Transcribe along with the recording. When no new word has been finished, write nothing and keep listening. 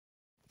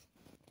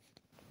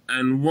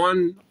And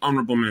one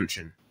honorable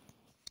mention.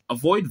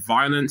 Avoid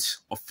violent,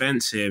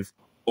 offensive,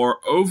 or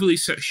overly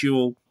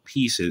sexual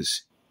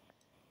pieces.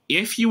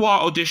 If you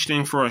are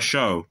auditioning for a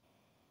show,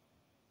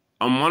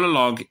 a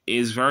monologue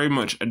is very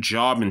much a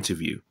job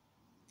interview.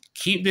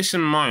 Keep this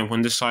in mind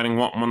when deciding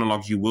what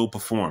monologue you will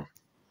perform.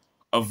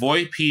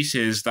 Avoid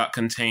pieces that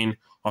contain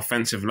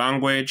offensive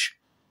language,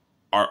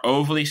 are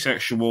overly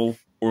sexual,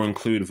 or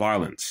include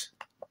violence.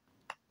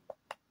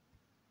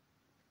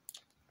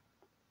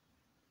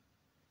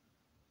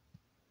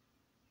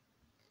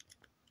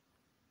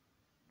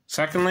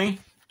 Secondly,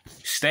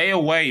 stay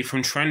away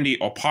from trendy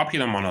or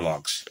popular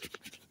monologues.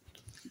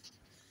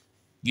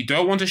 You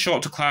don't want to show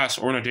up to class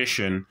or an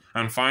audition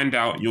and find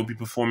out you'll be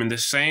performing the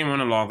same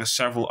monologue as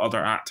several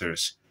other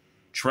actors.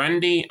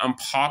 Trendy and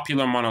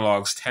popular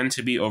monologues tend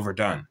to be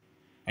overdone,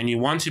 and you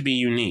want to be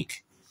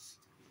unique.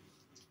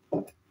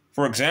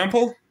 For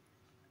example,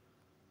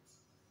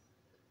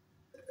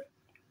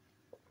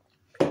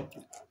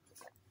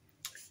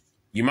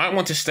 you might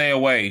want to stay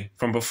away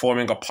from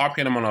performing a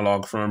popular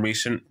monologue from a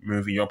recent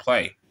movie or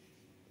play.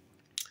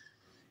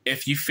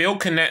 If you feel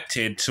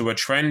connected to a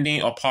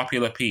trendy or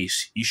popular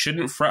piece, you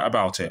shouldn't fret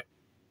about it.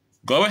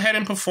 Go ahead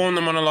and perform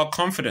the monologue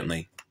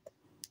confidently.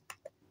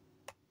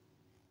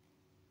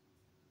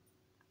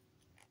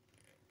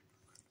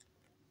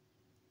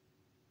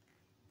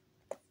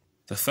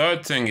 The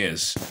third thing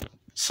is,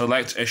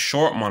 select a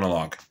short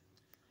monologue.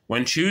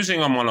 When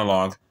choosing a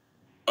monologue,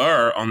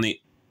 err on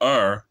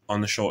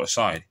the shorter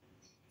side.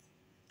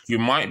 You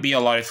might be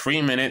allotted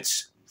 3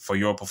 minutes for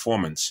your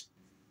performance,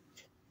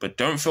 but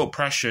don't feel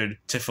pressured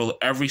to fill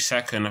every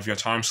second of your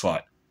time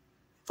slot.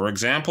 For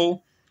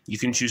example, you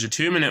can choose a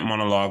 2-minute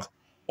monologue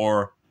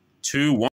or two